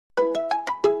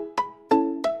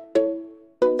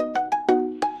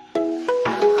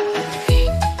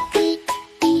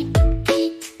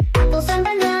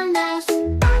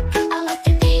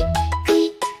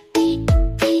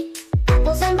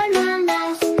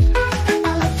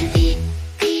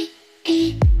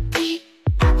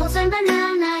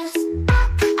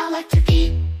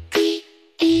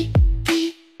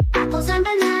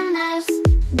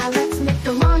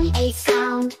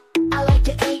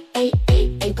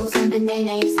and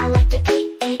banaynays. I like to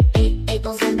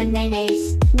Ayples and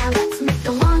banaynays. Now let's make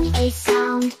the long A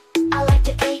sound. I like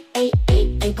to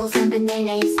Ayples and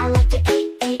banaynays. I like to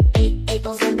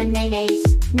Ayples and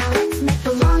banaynays. Now let's make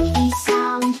the long E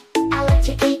sound. I like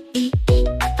to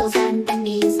apples and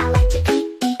bananays. I like to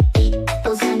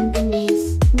apples and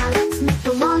bananays. Now let's make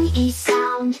the long E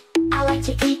sound. I like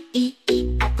to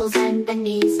apples and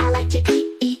bananays. I like to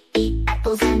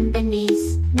apples and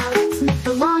bananays. Now let's make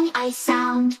the long I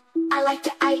sound. I like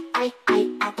to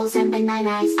apples and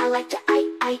bananas. I like to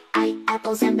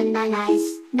apples and bananas.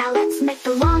 Now let's make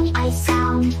the long I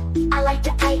sound. I like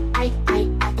to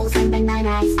apples and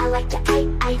bananas. I like to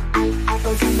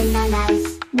apples and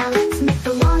bananas. Now let's make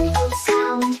the long O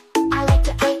sound. I like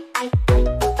to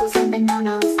apples and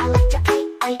bananas. I like to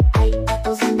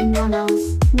apples and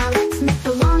bananas. Now let's make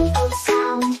the long O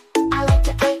sound. I like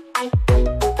to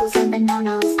apples and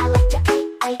bananas. I like to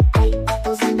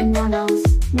apples and bananas.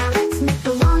 Now let's make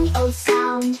the long O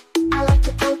sound. I like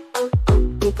to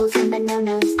apples and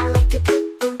bananas. I like to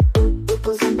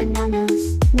apples and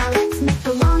bananas. Now let's make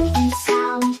the long E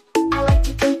sound. I like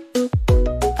to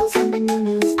apples and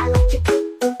bananas. I like to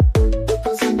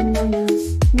apples and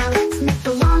bananas. Now let's make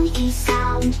the long E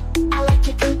sound. I like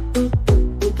to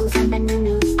apples and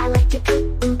bananas. I like to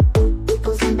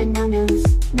apples and bananas.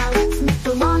 Now let's make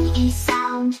the long E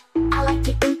sound. I like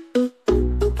to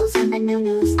apples and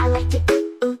bananas. I like to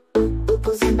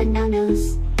apples and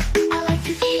bananas. I like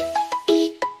to eat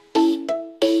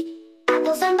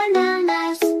apples and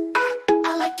bananas.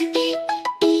 I like to eat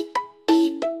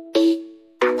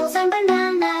apples and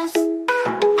bananas. I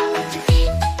like to eat apples and bananas. I like to eat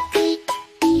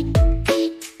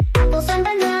apples and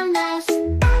bananas.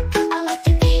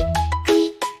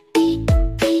 I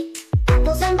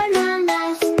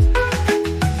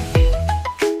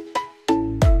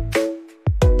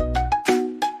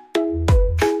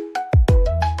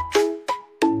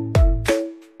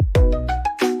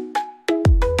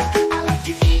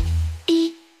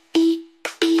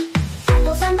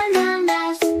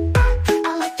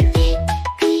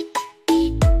like to eat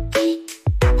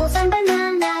apples and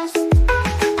bananas. I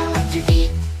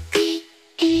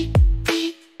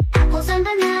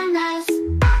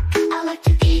like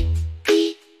to eat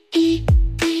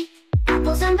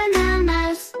apples and bananas. I like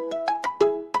to eat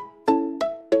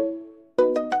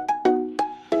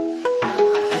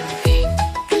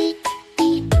apples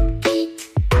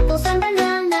and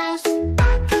bananas.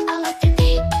 I like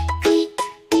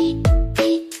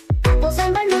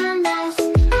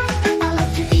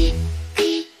to eat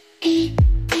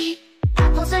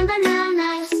apples and bananas.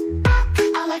 Apples and bananas. I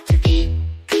like to eat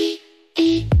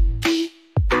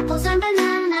apples and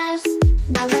bananas.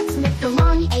 I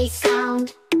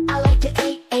like to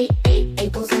eat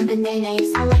apples and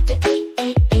bananas. I like to eat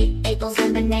apples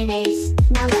and bananas.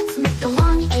 Now let's make the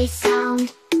long A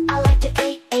sound. I like to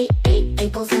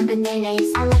apples and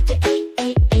bananas. I like to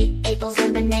apples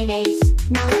and bananas.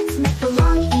 Now let's make the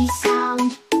long A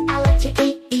sound. I like to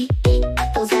apples and bananas. I like to apples and bananas. Now let's make the long E sound. I like to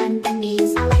apples and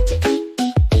bananas. I like to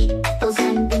apples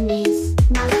and bananas.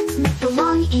 Now let's make the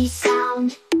long E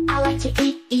sound. I like to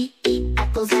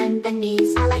apples and bananas.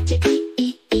 I like to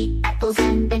apples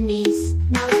and bananas.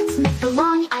 Now let's make the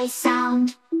long I sound.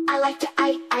 I like to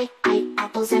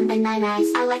apples and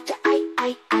bananas. I like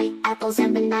to apples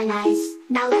and bananas.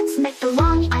 Now let's make the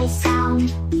long I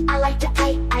sound. I like to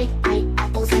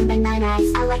apples and bananas.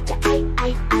 I like to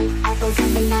apples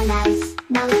and bananas.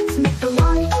 Now let's make the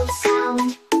long O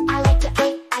sound. I like to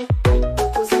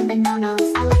apples and bananas.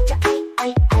 I like to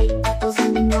apples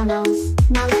and bananas.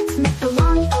 Now let's make the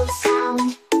long O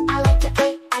sound. I like to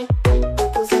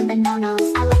apples and bananas.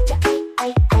 I like to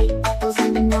apples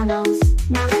and bananas.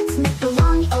 Now let's make the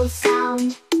long O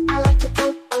sound. I like to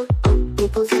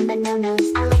apples and bananas.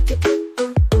 I like to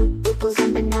apples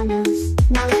and bananas.